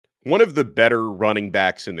One of the better running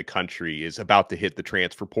backs in the country is about to hit the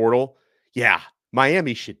transfer portal. Yeah,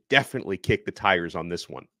 Miami should definitely kick the tires on this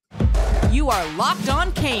one. You are Locked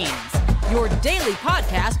On Canes, your daily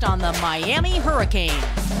podcast on the Miami Hurricanes,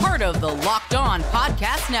 part of the Locked On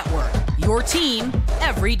Podcast Network, your team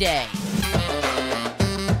every day.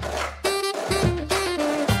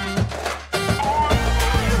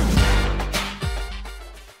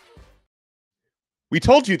 We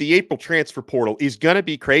told you the April transfer portal is going to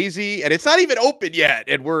be crazy, and it's not even open yet.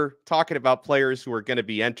 And we're talking about players who are going to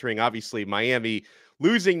be entering. Obviously, Miami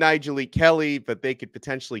losing Nigel Lee Kelly, but they could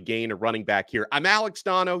potentially gain a running back here. I'm Alex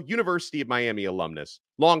Donno, University of Miami alumnus,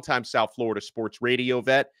 longtime South Florida sports radio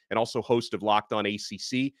vet, and also host of Locked On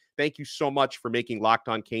ACC. Thank you so much for making Locked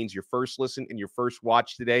On Canes your first listen and your first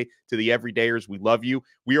watch today. To the everydayers, we love you.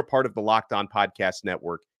 We are part of the Locked On Podcast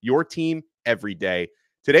Network, your team every day.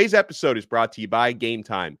 Today's episode is brought to you by Game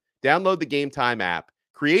Time. Download the Game Time app,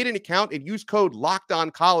 create an account, and use code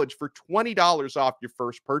LOCKEDONCollege for $20 off your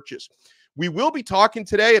first purchase. We will be talking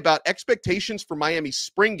today about expectations for Miami's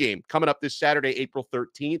spring game coming up this Saturday, April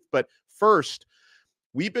 13th. But first,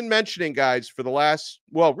 we've been mentioning, guys, for the last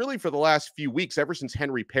few weeks, ever since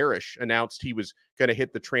Henry Parrish announced he was going to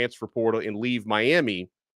hit the transfer portal and leave Miami,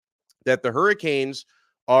 that the Hurricanes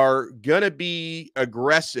are going to be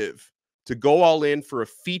aggressive to go all in for a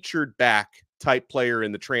featured back type player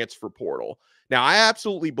in the transfer portal. Now, I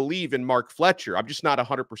absolutely believe in Mark Fletcher. I'm just not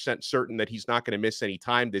 100% certain that he's not going to miss any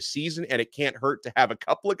time this season, and it can't hurt to have a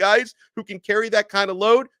couple of guys who can carry that kind of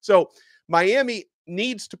load. So Miami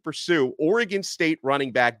needs to pursue Oregon State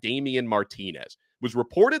running back Damien Martinez. It was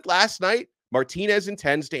reported last night Martinez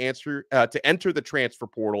intends to enter the transfer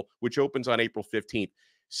portal, which opens on April 15th.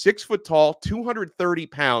 6 foot tall, 230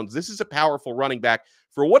 pounds. This is a powerful running back.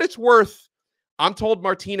 For what it's worth, I'm told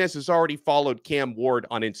Martinez has already followed Cam Ward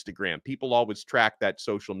on Instagram. People always track that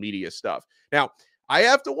social media stuff. Now, I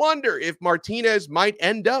have to wonder if Martinez might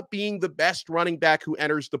end up being the best running back who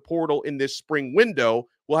enters the portal in this spring window.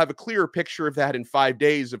 We'll have a clearer picture of that in 5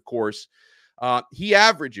 days, of course. He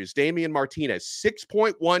averages, Damien Martinez,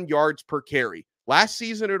 6.1 yards per carry. Last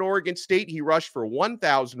season at Oregon State, he rushed for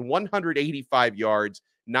 1,185 yards,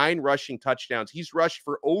 9 rushing touchdowns. He's rushed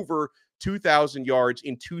for over 2,000 yards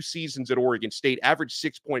in 2 seasons at Oregon State, averaged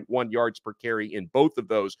 6.1 yards per carry in both of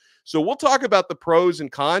those. So we'll talk about the pros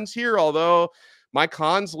and cons here, although my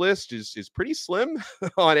cons list is pretty slim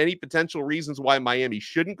on any potential reasons why Miami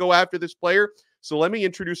shouldn't go after this player. So let me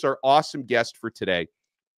introduce our awesome guest for today.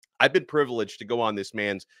 I've been privileged to go on this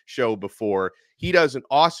man's show before. He does an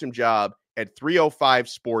awesome job at 305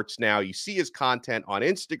 Sports now. You see his content on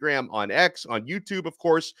Instagram, on X, on YouTube, of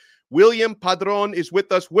course. William Padron is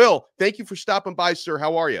with us. Will, thank you for stopping by, sir.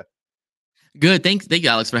 How are you? Good. Thank you,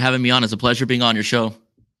 Alex, for having me on. It's a pleasure being on your show.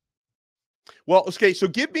 Well, okay, so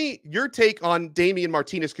give me your take on Damien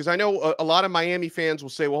Martinez, because I know a lot of Miami fans will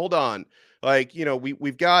say, well, hold on. Like, you know,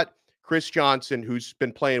 we've got Chris Johnson, who's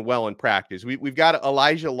been playing well in practice. We've got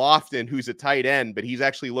Elijah Lofton, who's a tight end, but he's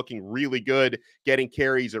actually looking really good, getting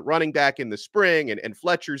carries at running back in the spring. And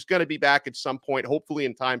Fletcher's going to be back at some point, hopefully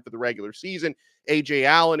in time for the regular season. A.J.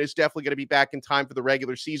 Allen is definitely going to be back in time for the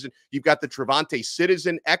regular season. You've got the Trevante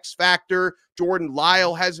Citizen X Factor. Jordan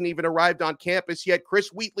Lyle hasn't even arrived on campus yet. Chris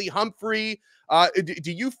Wheatley-Humphrey.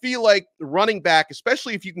 Do you feel like running back,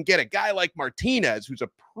 especially if you can get a guy like Martinez, who's a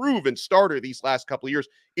proven starter these last couple of years,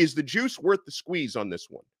 is the juice worth the squeeze on this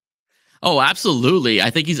one? Oh, absolutely. I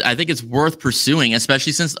think it's worth pursuing,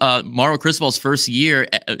 especially since Mario Cristobal's first year.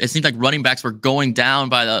 It seems like running backs were going down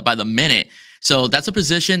by the minute. So that's a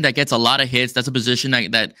position that gets a lot of hits. That's a position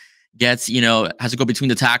that gets, has to go between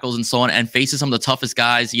the tackles and so on, and faces some of the toughest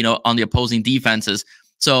guys, on the opposing defenses.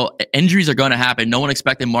 So injuries are going to happen. No one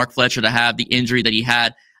expected Mark Fletcher to have the injury that he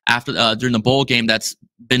had after during the bowl game that's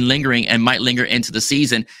been lingering and might linger into the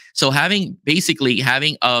season. So having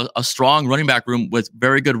a strong running back room with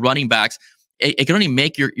very good running backs, it can only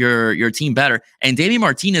make your team better. And Damien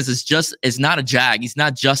Martinez is not a jag. He's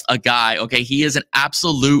not just a guy. Okay, he is an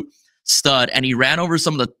absolute stud, and he ran over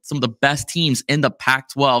some of the best teams in the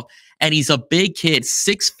Pac-12. And he's a big kid,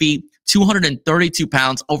 6 feet, 232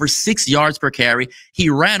 pounds, over 6 yards per carry. He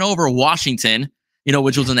ran over Washington,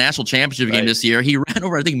 which was a national championship game this year. He ran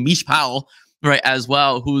over, I think, Mish Powell, right, as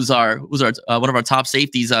well, who's our one of our top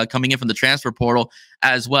safeties coming in from the transfer portal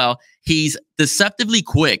as well. He's deceptively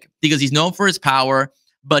quick because he's known for his power,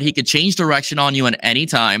 but he could change direction on you at any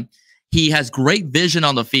time. He has great vision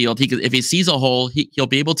on the field. If he sees a hole, he'll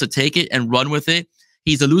be able to take it and run with it.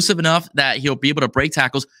 He's elusive enough that he'll be able to break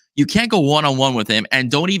tackles. You can't go one-on-one with him,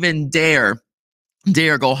 and don't even dare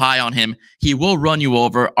dare go high on him. He will run you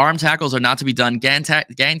over. Arm tackles are not to be done. Gang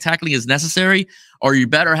tackling is necessary, or you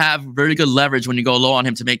better have very good leverage when you go low on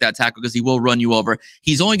him to make that tackle, because he will run you over.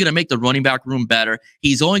 He's only going to make the running back room better.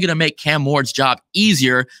 He's only going to make Cam Ward's job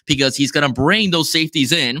easier, because he's going to bring those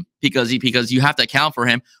safeties in, because you have to account for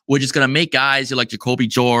him, which is going to make guys like Jacoby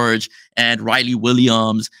George and Riley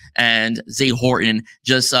Williams and Zay Horton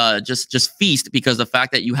just feast, because the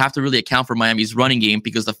fact that you have to really account for Miami's running game,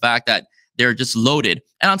 because the fact that they're just loaded.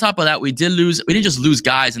 And on top of that, we didn't just lose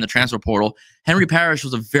guys in the transfer portal. Henry Parrish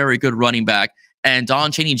was a very good running back, and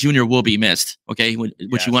Don Chaney Jr. will be missed, okay,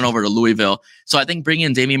 which he went over to Louisville. So I think bringing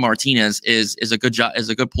in Damien Martinez is a good job, is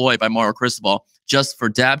a good ploy by Mario Cristobal, just for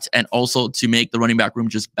depth and also to make the running back room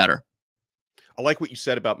just better. I like what you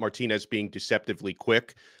said about Martinez being deceptively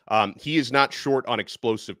quick. He is not short on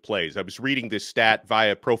explosive plays. I was reading this stat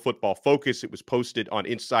via Pro Football Focus. It was posted on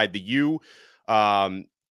Inside the U.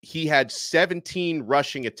 He had 17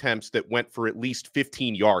 rushing attempts that went for at least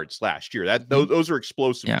 15 yards last year. Those are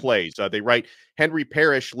explosive plays. They write Henry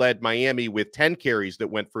Parrish led Miami with 10 carries that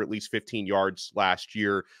went for at least 15 yards last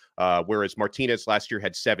year, whereas Martinez last year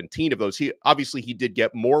had 17 of those. He did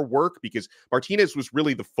get more work, because Martinez was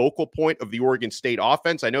really the focal point of the Oregon State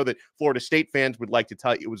offense. I know that Florida State fans would like to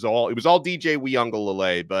tell you it was all DJ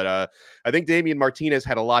Uyunglele, but I think Damien Martinez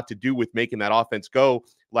had a lot to do with making that offense go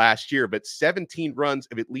last year. But 17 runs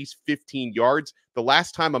of at least 15 yards. The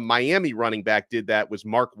last time a Miami running back did that was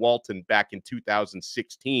Mark Walton back in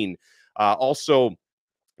 2016. Also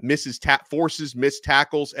forces missed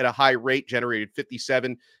tackles at a high rate, generated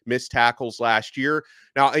 57 missed tackles last year.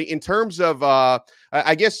 Now, in terms of,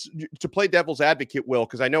 I guess, to play devil's advocate, Will,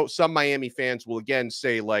 because I know some Miami fans will again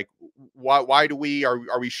say, like, why do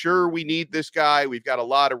are we sure we need this guy? We've got a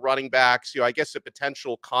lot of running backs. I guess a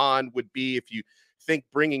potential con would be if you think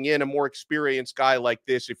bringing in a more experienced guy like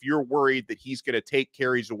this, if you're worried that he's going to take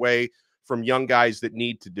carries away from young guys that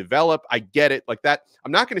need to develop. I get it like that.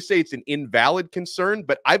 I'm not going to say it's an invalid concern,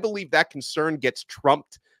 but I believe that concern gets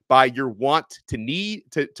trumped by your want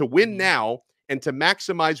to win now and to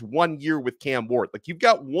maximize 1 year with Cam Ward. Like, you've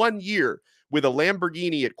got 1 year with a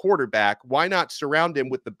Lamborghini at quarterback. Why not surround him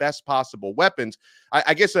with the best possible weapons?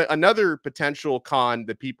 I guess another potential con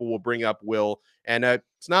that people will bring up, Will, and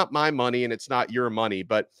it's not my money and it's not your money,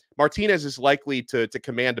 but Martinez is likely to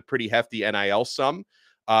command a pretty hefty NIL sum.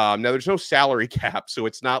 Now there's no salary cap, so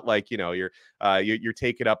it's not like, you're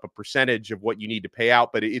taking up a percentage of what you need to pay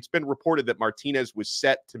out, but it's been reported that Martinez was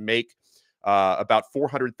set to make about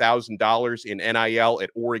 $400,000 in NIL at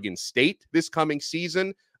Oregon State this coming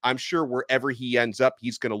season. I'm sure wherever he ends up,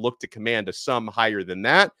 he's going to look to command a sum higher than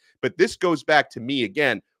that. But this goes back to me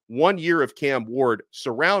again, 1 year of Cam Ward,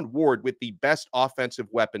 surround Ward with the best offensive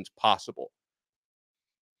weapons possible.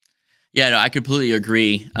 Yeah, no, I completely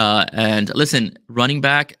agree. And listen, running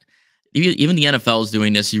back, even the NFL is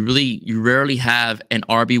doing this. You rarely have an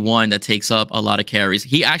RB1 that takes up a lot of carries.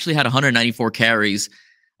 He actually had 194 carries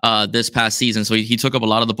this past season, so he took up a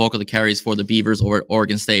lot of the bulk of the carries for the Beavers or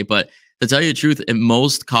Oregon State. But to tell you the truth, in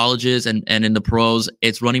most colleges and in the pros,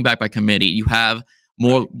 it's running back by committee. You have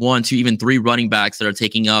more 1, 2, even 3 running backs that are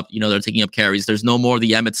taking up, carries. There's no more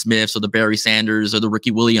the Emmitt Smiths or the Barry Sanders or the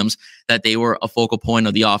Ricky Williams that they were a focal point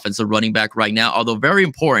of the offense. The running back right now, although very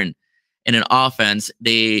important in an offense,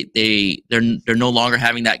 they're no longer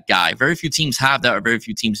having that guy. Very few teams have that, or very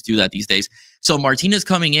few teams do that these days. So Martinez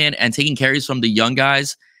coming in and taking carries from the young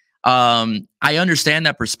guys, I understand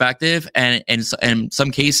that perspective, and in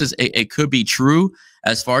some cases it could be true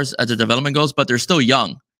as far as the development goes, but they're still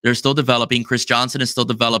young. They're still developing. Chris Johnson is still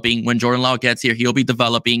developing. When Jordan Love gets here, he'll be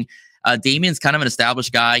developing. Damien's kind of an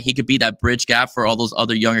established guy. He could be that bridge gap for all those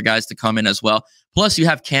other younger guys to come in as well. Plus, you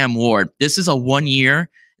have Cam Ward. This is a 1 year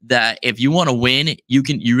that if you want to win, you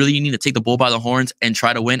really need to take the bull by the horns and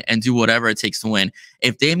try to win and do whatever it takes to win.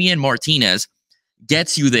 If Damien Martinez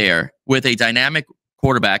gets you there with a dynamic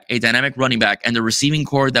quarterback, a dynamic running back, and the receiving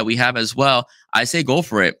core that we have as well, I say go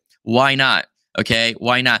for it. Why not? Okay,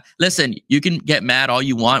 why not? Listen, you can get mad all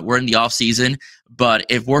you want. We're in the off season, but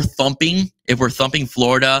if we're thumping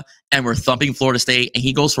Florida and we're thumping Florida State, and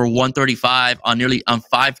he goes for 135 on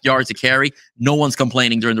 5 yards to carry, no one's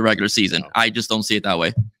complaining during the regular season. I just don't see it that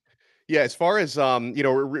way. Yeah, as far as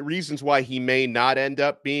reasons why he may not end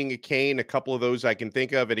up being a Cane, a couple of those I can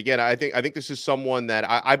think of. And again, I think this is someone that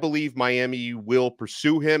I believe Miami will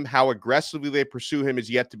pursue him. How aggressively they pursue him is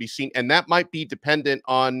yet to be seen, and that might be dependent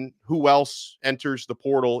on who else enters the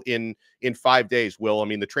portal in 5 days. Will, I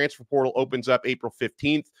mean, the transfer portal opens up April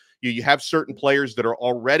 15th. You have certain players that are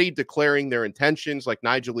already declaring their intentions, like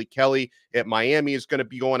Nigel Lee Kelly at Miami is going to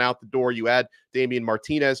be going out the door. You add Damien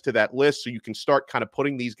Martinez to that list, so you can start kind of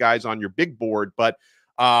putting these guys on your big board. But,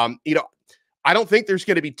 I don't think there's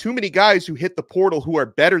going to be too many guys who hit the portal who are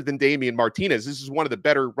better than Damien Martinez. This is one of the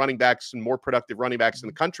better running backs and more productive running backs in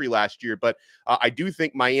the country last year. But I do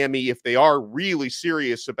think Miami, if they are really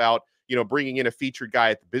serious about, bringing in a featured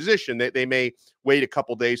guy at the position, they may wait a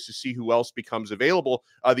couple days to see who else becomes available.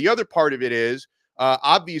 The other part of it is,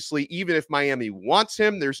 obviously, even if Miami wants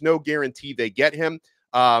him, there's no guarantee they get him.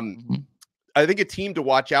 I think a team to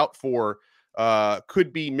watch out for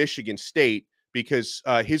could be Michigan State, because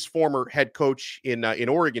his former head coach in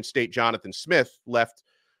Oregon State, Jonathan Smith, left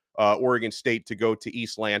Oregon State to go to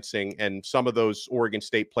East Lansing, and some of those Oregon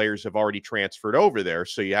State players have already transferred over there.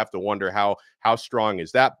 So you have to wonder how strong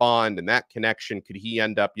is that bond and that connection. Could he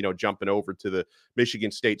end up, jumping over to the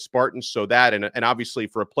Michigan State Spartans? So that, and obviously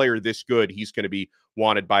for a player this good, he's going to be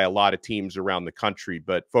wanted by a lot of teams around the country.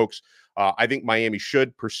 But folks, I think Miami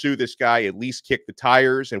should pursue this guy, at least kick the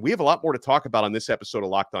tires. And we have a lot more to talk about on this episode of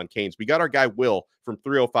Locked On Canes. We got our guy Will from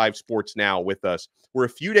 305 Sports Now with us. We're a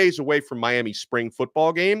few days away from Miami's spring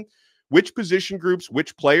football game. Which position groups,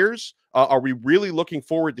 which players are we really looking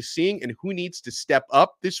forward to seeing, and who needs to step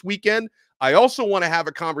up this weekend? I also want to have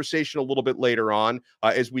a conversation a little bit later on,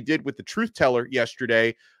 as we did with the Truth Teller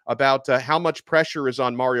yesterday, about how much pressure is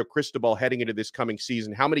on Mario Cristobal heading into this coming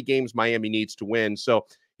season, how many games Miami needs to win. So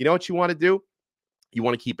you know what you want to do? You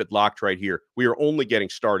want to keep it locked right here. We are only getting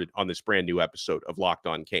started on this brand new episode of Locked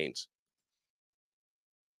On Canes.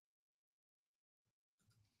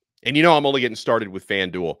 And I'm only getting started with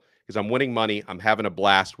FanDuel because I'm winning money. I'm having a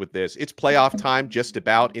blast with this. It's playoff time just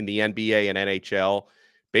about in the NBA and NHL.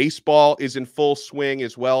 Baseball is in full swing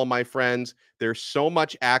as well, my friends. There's so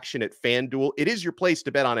much action at FanDuel. It is your place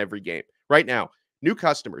to bet on every game. Right now, new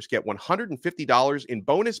customers get $150 in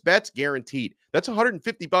bonus bets guaranteed. That's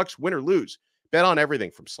 $150 win or lose. Bet on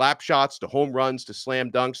everything from slap shots to home runs to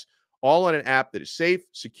slam dunks, all on an app that is safe,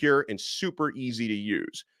 secure, and super easy to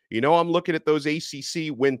use. I'm looking at those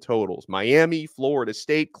ACC win totals. Miami, Florida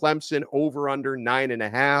State, Clemson, over under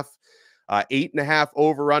 9.5. 8.5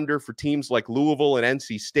 over under for teams like Louisville and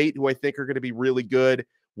NC State, who I think are going to be really good.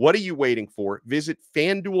 What are you waiting for? Visit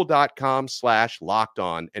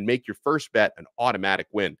FanDuel.com/lockedon and make your first bet an automatic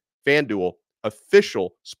win. FanDuel,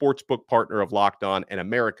 official sportsbook partner of Locked On and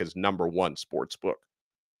America's #1 sportsbook.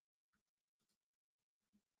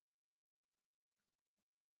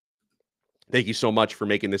 Thank you so much for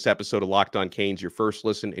making this episode of Locked On Canes your first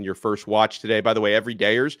listen and your first watch today. By the way,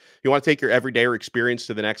 everydayers, you want to take your everydayer experience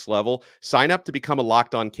to the next level? Sign up to become a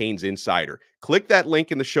Locked On Canes insider. Click that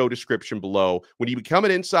link in the show description below. When you become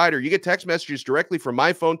an insider, you get text messages directly from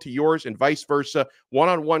my phone to yours and vice versa.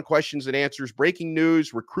 One-on-one questions and answers, breaking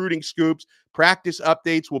news, recruiting scoops, practice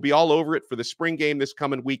updates. We'll be all over it for the spring game this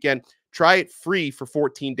coming weekend. Try it free for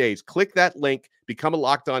 14 days. Click that link, become a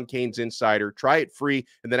Locked On Canes insider, try it free,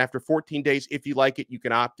 and then after 14 days, if you like it, you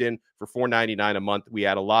can opt in for $4.99 a month. We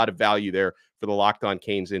add a lot of value there for the Locked On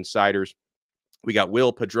Canes insiders. We got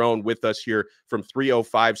Will Padron with us here from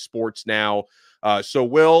 305 Sports Now. So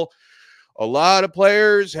Will, a lot of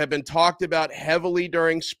players have been talked about heavily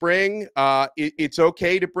during spring. It's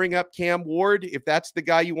okay to bring up Cam Ward. If that's the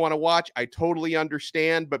guy you want to watch, I totally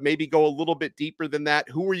understand, but maybe go a little bit deeper than that.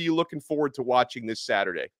 Who are you looking forward to watching this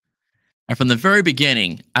Saturday? And from the very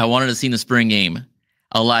beginning, I wanted to see in the spring game,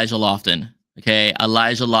 Elijah Lofton. Okay,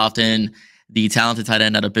 Elijah Lofton, the talented tight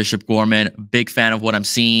end out of Bishop Gorman. Big fan of what I'm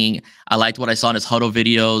seeing. I liked what I saw in his huddle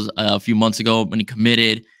videos a few months ago when he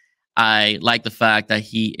committed. I like the fact that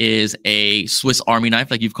he is a Swiss Army knife,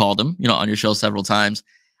 like you've called him, on your show several times.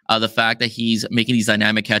 The fact that he's making these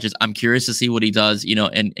dynamic catches, I'm curious to see what he does,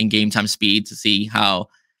 in game time speed, to see how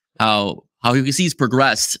he's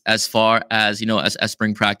progressed as far as as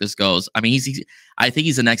spring practice goes. I mean, I think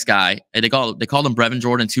he's the next guy. They call him Brevin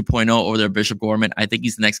Jordan 2.0 over there, Bishop Gorman. I think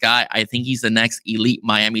he's the next guy. I think he's the next elite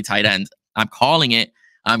Miami tight end. I'm calling it.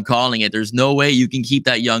 There's no way you can keep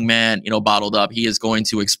that young man, bottled up. He is going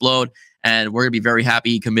to explode, and we're going to be very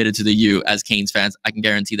happy he committed to the U as Canes fans. I can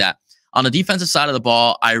guarantee that. On the defensive side of the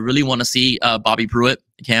ball, I really want to see Bobby Pruitt.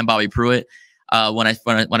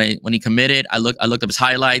 When he committed, I looked up his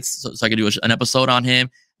highlights so I could do an episode on him.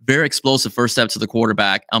 Very explosive first step to the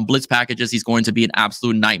quarterback. On blitz packages, he's going to be an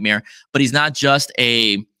absolute nightmare. But he's not just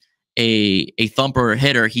a thumper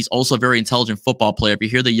hitter. He's also a very intelligent football player. If you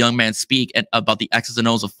hear the young man speak about the X's and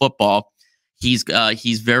O's of football, he's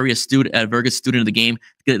very astute, a very good student of the game.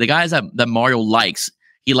 The guys that Mario likes,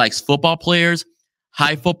 he likes football players,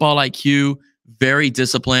 high football IQ, very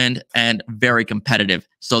disciplined, and very competitive.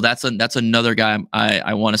 So that's another guy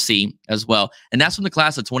I want to see as well. And that's from the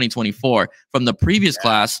class of 2024. From the previous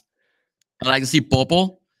class, I'd like to see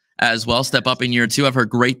Popo as well step up in year 2. I've heard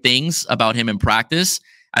great things about him in practice.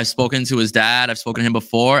 I've spoken to his dad. I've spoken to him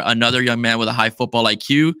before. Another young man with a high football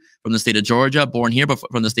IQ from the state of Georgia, born here, but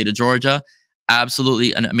from the state of Georgia.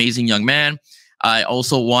 Absolutely an amazing young man. I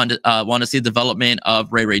also want to see the development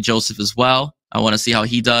of Ray Joseph as well. I want to see how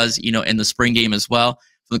he does, in the spring game as well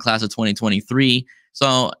from the class of 2023.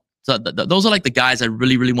 So those are like the guys I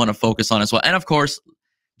really, really want to focus on as well. And of course,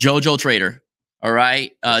 JoJo Trader. All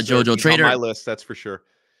right. JoJo Trader. On my list, that's for sure.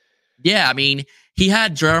 Yeah, I mean, he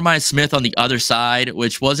had Jeremiah Smith on the other side,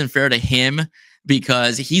 which wasn't fair to him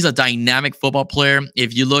because he's a dynamic football player.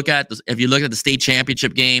 If you look at the state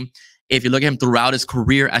championship game, if you look at him throughout his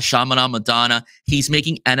career at Chaminade Madonna, he's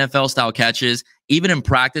making NFL-style catches. Even in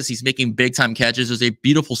practice, he's making big-time catches. There's a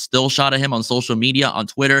beautiful still shot of him on social media, on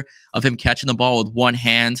Twitter, of him catching the ball with one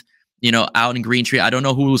hand, out in Green Tree. I don't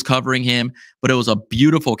know who was covering him, but it was a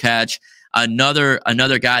beautiful catch. Another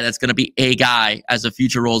guy that's going to be a guy as the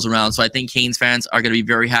future rolls around. So I think Canes fans are going to be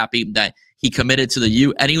very happy that he committed to the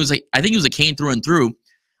U. And I think he was a Cane through and through.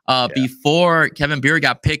 Before Kevin Beaver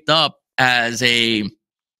got picked up as a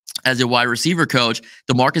wide receiver coach,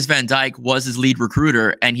 DeMarcus Van Dyke was his lead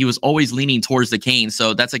recruiter, and he was always leaning towards the Canes.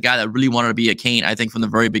 So that's a guy that really wanted to be a Cane, I think, from the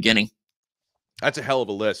very beginning. That's a hell of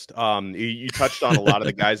a list. You touched on a lot of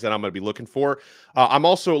the guys that I'm going to be looking for. I'm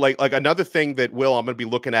also like another thing that I'm going to be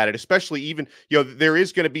looking at it, especially even, there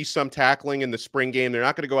is going to be some tackling in the spring game. They're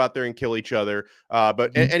not going to go out there and kill each other.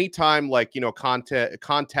 But anytime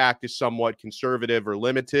contact is somewhat conservative or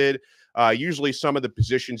limited, usually some of the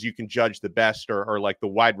positions you can judge the best are like the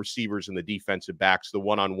wide receivers and the defensive backs. The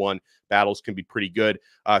one-on-one battles can be pretty good.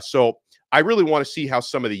 So I really want to see how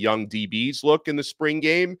some of the young DBs look in the spring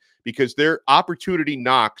game, because their opportunity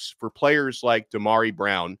knocks for players like Damari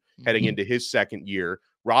Brown heading into his second year,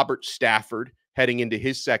 Robert Stafford heading into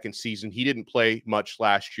his second season. He didn't play much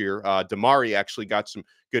last year. Damari actually got some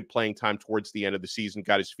good playing time towards the end of the season,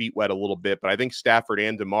 got his feet wet a little bit, but I think Stafford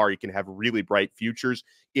and Damari can have really bright futures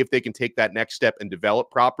if they can take that next step and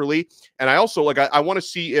develop properly. And I also I want to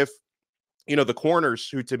see if, the corners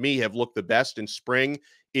who to me have looked the best in spring,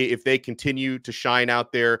 if they continue to shine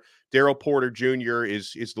out there. Daryl Porter Jr.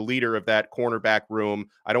 is the leader of that cornerback room.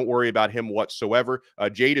 I don't worry about him whatsoever.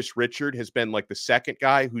 Jadis Richard has been like the second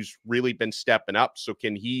guy who's really been stepping up. So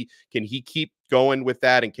can he keep going with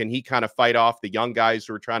that? And can he kind of fight off the young guys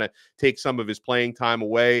who are trying to take some of his playing time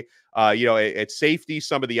away? At safety,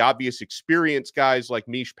 some of the obvious experienced guys like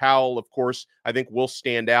Mish Powell, of course, I think will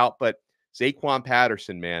stand out. But Zaquan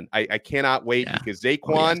Patterson, man, I cannot wait because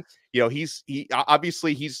Zaquan, he's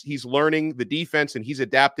learning the defense and he's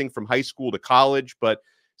adapting from high school to college, but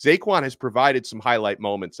Zaquan has provided some highlight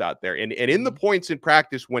moments out there. And in the points in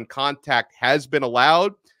practice when contact has been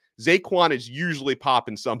allowed, Zaquan is usually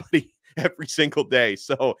popping somebody every single day.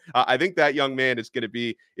 So I think that young man is going to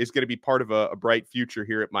be part of a bright future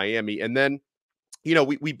here at Miami. And then,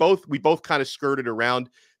 we both kind of skirted around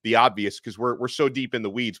the obvious because we're so deep in the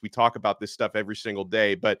weeds. We talk about this stuff every single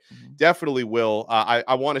day, but definitely will.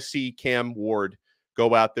 I want to see Cam Ward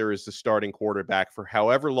go out there as the starting quarterback for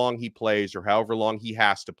however long he plays or however long he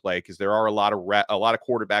has to play, because there are a lot of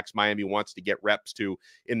quarterbacks Miami wants to get reps to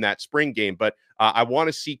in that spring game. But I want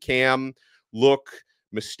to see Cam look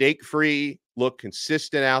mistake-free, look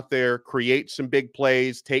consistent out there, create some big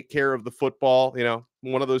plays, take care of the football.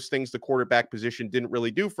 One of those things the quarterback position didn't really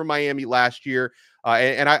do for Miami last year.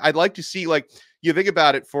 And I'd like to see, you think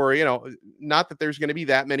about it for, not that there's going to be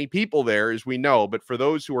that many people there, as we know, but for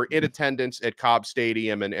those who are in attendance at Cobb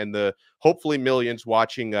Stadium and the hopefully millions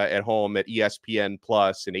watching at home at ESPN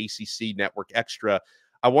Plus and ACC Network Extra,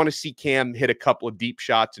 I want to see Cam hit a couple of deep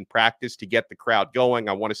shots in practice to get the crowd going.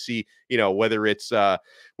 I want to see, whether it's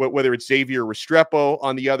Xavier Restrepo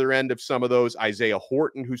on the other end of some of those, Isaiah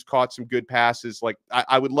Horton, who's caught some good passes.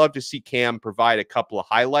 I would love to see Cam provide a couple of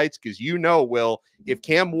highlights because, Will, if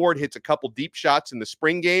Cam Ward hits a couple deep shots in the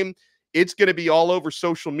spring game, it's going to be all over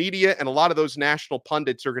social media, and a lot of those national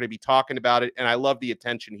pundits are going to be talking about it. And I love the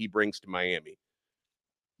attention he brings to Miami.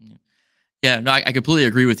 Yeah, no, I completely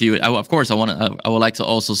agree with you. Of course, I would like to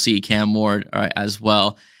also see Cam Ward as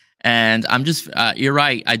well. And I'm just, you're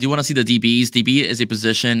right. I do want to see the DBs. DB is a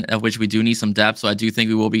position of which we do need some depth. So I do think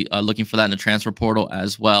we will be looking for that in the transfer portal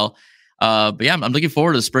as well. But yeah, I'm looking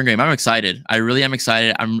forward to the spring game. I'm excited. I really am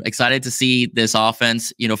excited. I'm excited to see this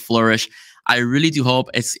offense, flourish. I really do hope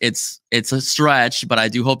it's a stretch, but I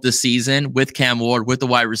do hope this season with Cam Ward, with the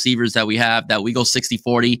wide receivers that we have, that we go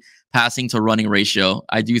 60-40 passing to running ratio.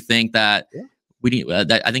 I do think that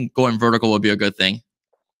I think going vertical would be a good thing.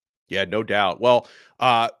 Yeah, no doubt. Well,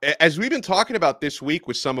 as we've been talking about this week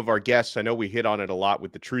with some of our guests, I know we hit on it a lot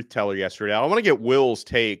with the Truth Teller yesterday. I want to get Will's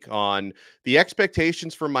take on the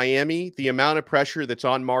expectations for Miami, the amount of pressure that's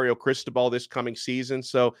on Mario Cristobal this coming season.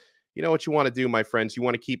 So, you know what you want to do, my friends. You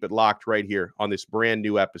want to keep it locked right here on this brand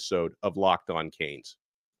new episode of Locked On Canes.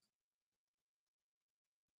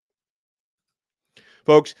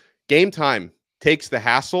 Folks, Game Time takes the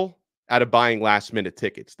hassle out of buying last-minute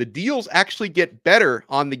tickets. The deals actually get better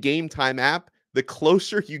on the Game Time app the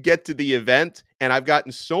closer you get to the event, and I've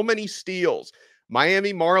gotten so many steals.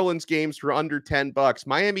 Miami Marlins games for under $10.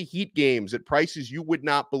 Miami Heat games at prices you would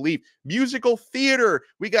not believe. Musical theater.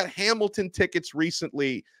 We got Hamilton tickets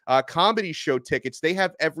recently. Comedy show tickets. They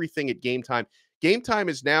have everything at Game Time. Game Time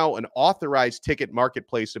is now an authorized ticket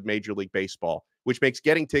marketplace of Major League Baseball, which makes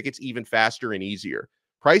getting tickets even faster and easier.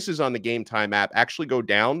 Prices on the Game Time app actually go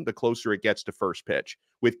down the closer it gets to first pitch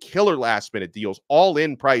with killer last-minute deals,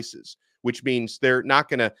 all-in prices, which means they're not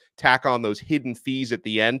going to tack on those hidden fees at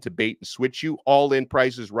the end to bait and switch you. All-in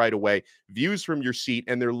prices right away, views from your seat,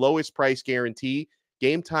 and their lowest price guarantee.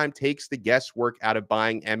 Game Time takes the guesswork out of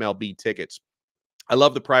buying MLB tickets. I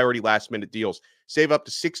love the priority last-minute deals. Save up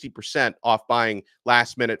to 60% off buying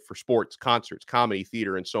last-minute for sports, concerts, comedy,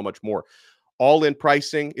 theater, and so much more. All-in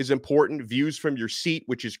pricing is important. Views from your seat,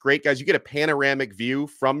 which is great, guys. You get a panoramic view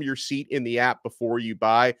from your seat in the app before you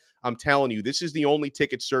buy. I'm telling you, this is the only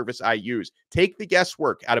ticket service I use. Take the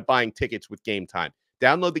guesswork out of buying tickets with Game Time.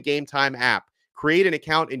 Download the Game Time app, create an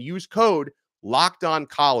account, and use code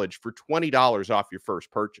LOCKEDONCollege for $20 off your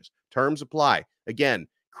first purchase. Terms apply. Again,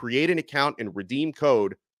 create an account and redeem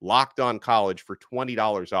code LOCKEDONCollege for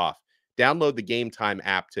 $20 off. Download the Game Time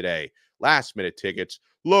app today. Last-minute tickets,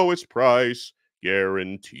 lowest price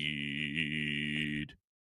guaranteed.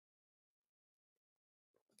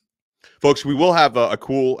 Folks, we will have a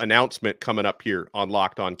cool announcement coming up here on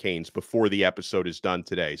Locked On Canes before the episode is done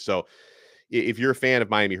today. So if you're a fan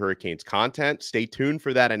of Miami Hurricanes content, stay tuned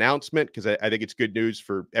for that announcement because I think it's good news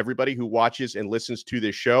for everybody who watches and listens to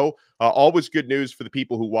this show. Always good news for the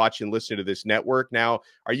people who watch and listen to this network. Now,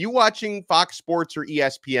 are you watching Fox Sports or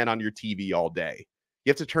ESPN on your TV all day? You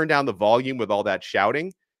have to turn down the volume with all that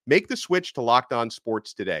shouting. Make the switch to Locked On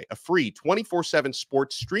Sports today, a free 24/7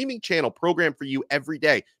 sports streaming channel program for you every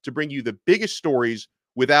day to bring you the biggest stories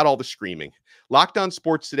without all the screaming. Locked On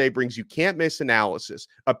Sports today brings you can't-miss analysis,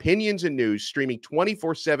 opinions, and news streaming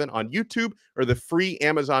 24/7 on YouTube or the free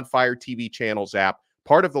Amazon Fire TV channels app,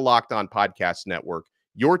 part of the Locked On Podcast Network.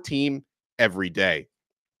 Your team every day.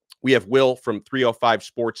 We have Will from 305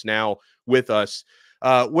 Sports Now with us.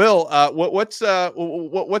 Will,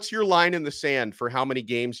 what's your line in the sand for how many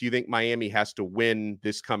games you think Miami has to win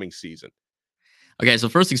this coming season? Okay, so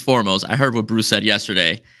first things foremost, I heard what Bruce said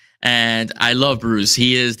yesterday, and I love Bruce.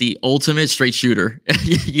 He is the ultimate straight shooter.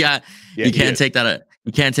 You can't take that.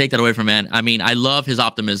 You can't take that away from him. I mean, I love his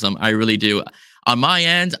optimism. I really do. On my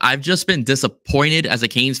end, I've just been disappointed as a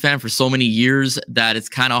Canes fan for so many years that it's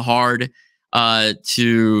kind of hard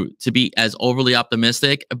to be as overly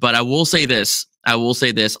optimistic. But I will say this.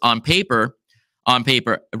 On paper,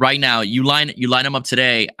 right now, you line them up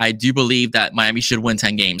today. I do believe that Miami should win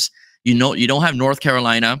 10 games. You don't have North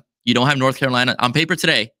Carolina. You don't have North Carolina on paper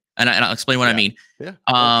today. And I'll explain what I mean. Yeah.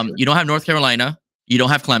 Sure. You don't have North Carolina. You don't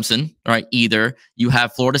have Clemson, right? Either. You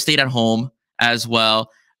have Florida State at home as well.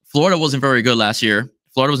 Florida wasn't very good last year.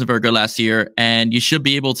 And you should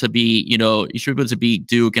be able to beat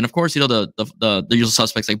Duke. And of course, the usual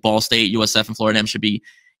suspects like Ball State, USF, and Florida A&M should be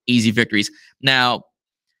easy victories. Now,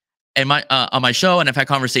 on my show, and I've had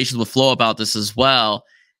conversations with Flo about this as well.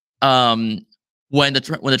 When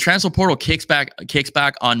the transfer portal kicks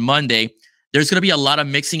back on Monday, there's going to be a lot of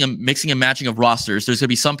mixing and matching of rosters. There's going to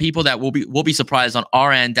be some people that will be surprised on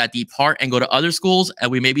our end that depart and go to other schools,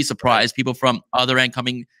 and we may be surprised people from other end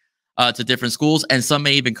coming to different schools, and some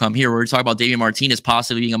may even come here. We're talking about Damien Martinez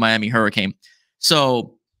possibly being a Miami Hurricane.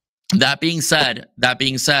 So that being said, I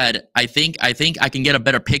think I can get a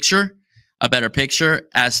better picture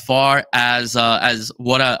as far as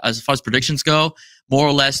predictions go, more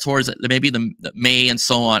or less towards maybe the May and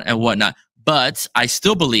so on and whatnot. But I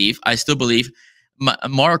still believe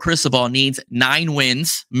Mario Cristobal needs 9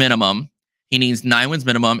 wins minimum. He needs 9 wins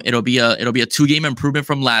minimum. It'll be a 2-game improvement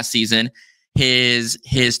from last season. His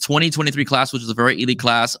 2023 class, which is a very elite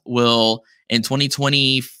class, will in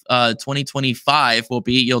 2025 will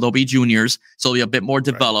be, they'll be juniors. So they'll be a bit more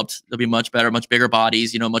developed. Right. They'll be much better, much bigger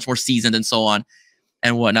bodies, much more seasoned and so on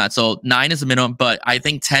and whatnot. So 9 is the minimum, but I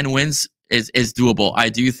think 10 wins is doable. I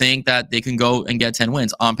do think that they can go and get 10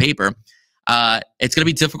 wins on paper. It's going to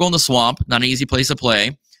be difficult in the Swamp, not an easy place to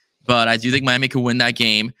play. but I do think Miami could win that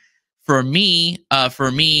game. For me,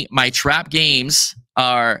 my trap games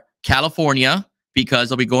are California because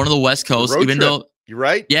they'll be going to the West Coast, even though you're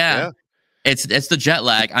right. Yeah. It's the jet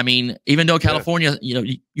lag. I mean, even though California,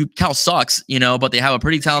 Cal sucks, but they have a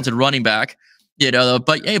pretty talented running back,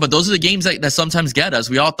 but those are the games that sometimes get us.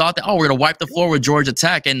 We all thought that, we're going to wipe the floor with Georgia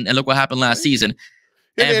Tech, and look what happened last season.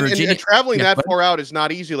 And traveling that far out is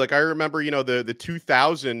not easy. Like I remember, the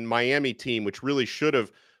 2000 Miami team, which really should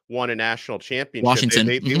have won a national championship. Washington.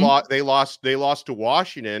 They lost to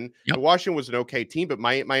Washington. Yep. Washington was an okay team, but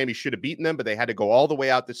Miami should have beaten them, but they had to go all the way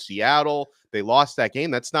out to Seattle. They lost that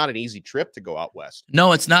game. That's not an easy trip to go out west.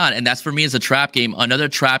 No, it's not. And that's for me as a trap game. Another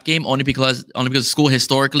trap game, only because school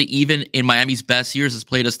historically, even in Miami's best years, has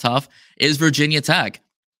played us tough, is Virginia Tech.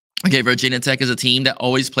 Okay, Virginia Tech is a team that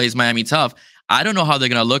always plays Miami tough. I don't know how they're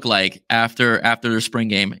going to look like after their spring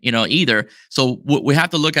game, either. So we have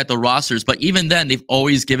to look at the rosters. But even then, they've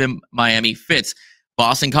always given Miami fits.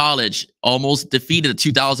 Boston College almost defeated the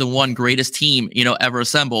 2001 greatest team, ever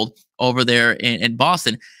assembled over there in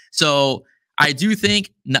Boston. So I do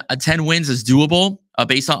think 10 wins is doable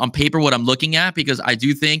based on paper, what I'm looking at, because I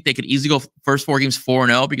do think they could easily go first 4 games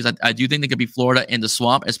 4-0, because I do think they could be Florida in the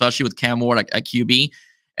swamp, especially with Cam Ward at QB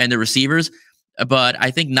and the receivers. But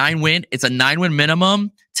I think 9 win, it's a 9-win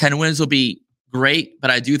minimum. 10 wins will be great, but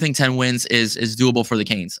I do think 10 wins is doable for the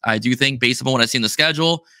Canes. I do think, based upon what I see in the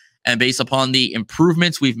schedule and based upon the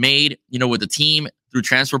improvements we've made, with the team through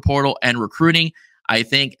transfer portal and recruiting, I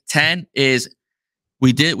think 10 is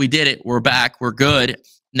we did it. We're back. We're good.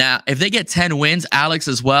 Now, if they get 10 wins, Alex,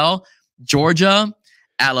 as well, Georgia,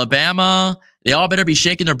 Alabama, they all better be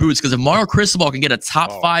shaking their boots, because if Mario Cristobal can get a top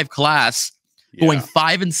 5 class going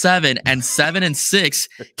 5-7 and 7-6,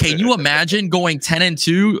 can you imagine going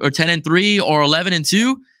 10-2 or 10-3 or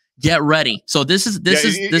 11-2? Get ready. So this is a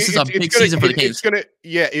big season for the Canes.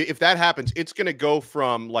 If that happens, it's gonna go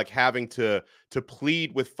from like having to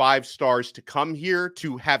plead with 5 stars to come here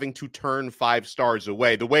to having to turn 5 stars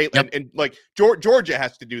away. The way and like Georgia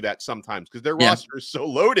has to do that sometimes because their roster is so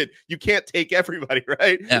loaded. You can't take everybody,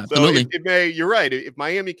 right? Yeah, so absolutely. You're right. If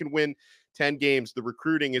Miami can win 10 games, the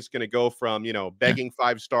recruiting is going to go from, begging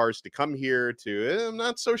 5 stars to come here to, I'm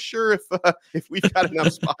not so sure if we've got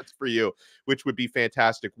enough spots for you, which would be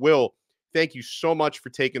fantastic. Will, thank you so much for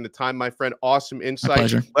taking the time, my friend. Awesome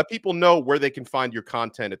insight. Let people know where they can find your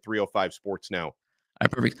content at 305 Sports Now. All right,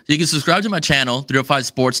 perfect. So you can subscribe to my channel, 305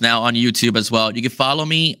 Sports Now, on YouTube as well. You can follow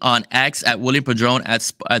me on X at William Padron at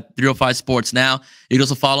 305 Sports Now. You can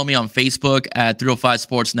also follow me on Facebook at 305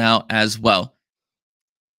 Sports Now as well.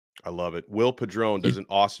 I love it. Will Padron does an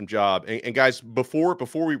awesome job. And guys, before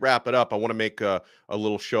we wrap it up, I want to make a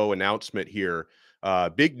little show announcement here.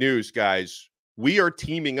 Big news, guys. We are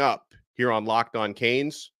teaming up here on Locked On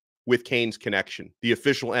Canes with Canes Connection, the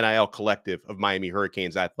official NIL collective of Miami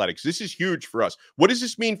Hurricanes Athletics. This is huge for us. What does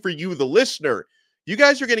this mean for you, the listener? You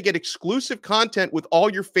guys are going to get exclusive content with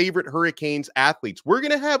all your favorite Hurricanes athletes. We're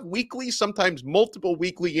going to have weekly, sometimes multiple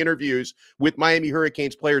weekly interviews with Miami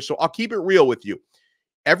Hurricanes players. So I'll keep it real with you.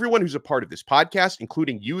 Everyone who's a part of this podcast,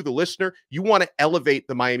 including you, the listener, you want to elevate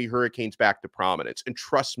the Miami Hurricanes back to prominence. And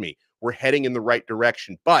trust me, we're heading in the right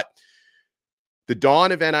direction. But the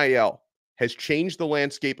dawn of NIL has changed the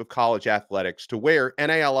landscape of college athletics to where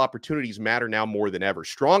NIL opportunities matter now more than ever.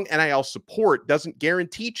 Strong NIL support doesn't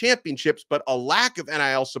guarantee championships, but a lack of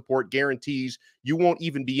NIL support guarantees you won't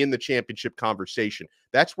even be in the championship conversation.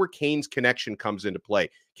 That's where Canes Connection comes into play.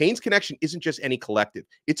 Canes Connection isn't just any collective.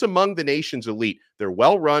 It's among the nation's elite. They're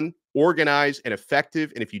well-run, organized, and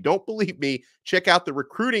effective. And if you don't believe me, check out the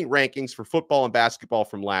recruiting rankings for football and basketball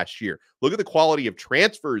from last year. Look at the quality of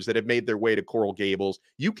transfers that have made their way to Coral Gables.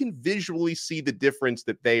 You can visually see the difference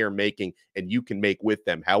that they are making and you can make with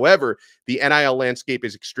them. However, the NIL landscape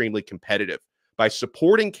is extremely competitive. By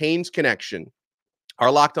supporting Canes Connection, our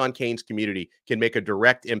Locked On Canes community can make a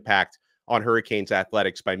direct impact on Hurricanes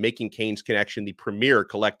athletics by making Canes Connection the premier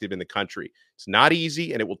collective in the country. It's not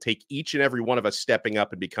easy, and it will take each and every one of us stepping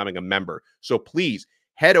up and becoming a member. So please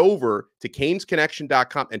head over to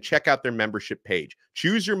canesconnection.com and check out their membership page.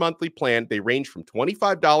 Choose your monthly plan. They range from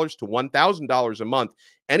 $25 to $1,000 a month.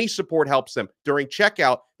 Any support helps them. During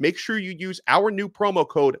checkout, make sure you use our new promo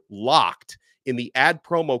code LOCKED in the add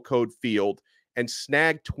promo code field and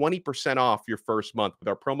snag 20% off your first month with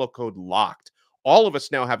our promo code LOCKED. All of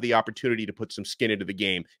us now have the opportunity to put some skin into the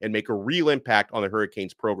game and make a real impact on the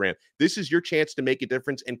Hurricanes program. This is your chance to make a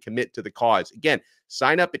difference and commit to the cause. Again,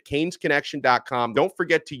 sign up at canesconnection.com. Don't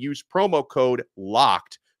forget to use promo code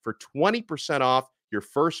LOCKED for 20% off your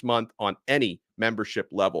first month on any membership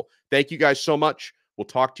level. Thank you guys so much We'll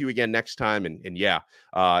talk to you again next time. And yeah,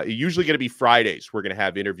 usually going to be Fridays. We're going to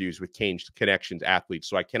have interviews with Canes Connections athletes.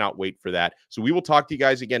 So I cannot wait for that. So we will talk to you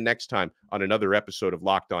guys again next time on another episode of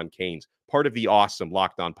Locked On Canes, part of the awesome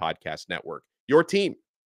Locked On Podcast Network. Your team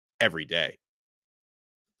every day.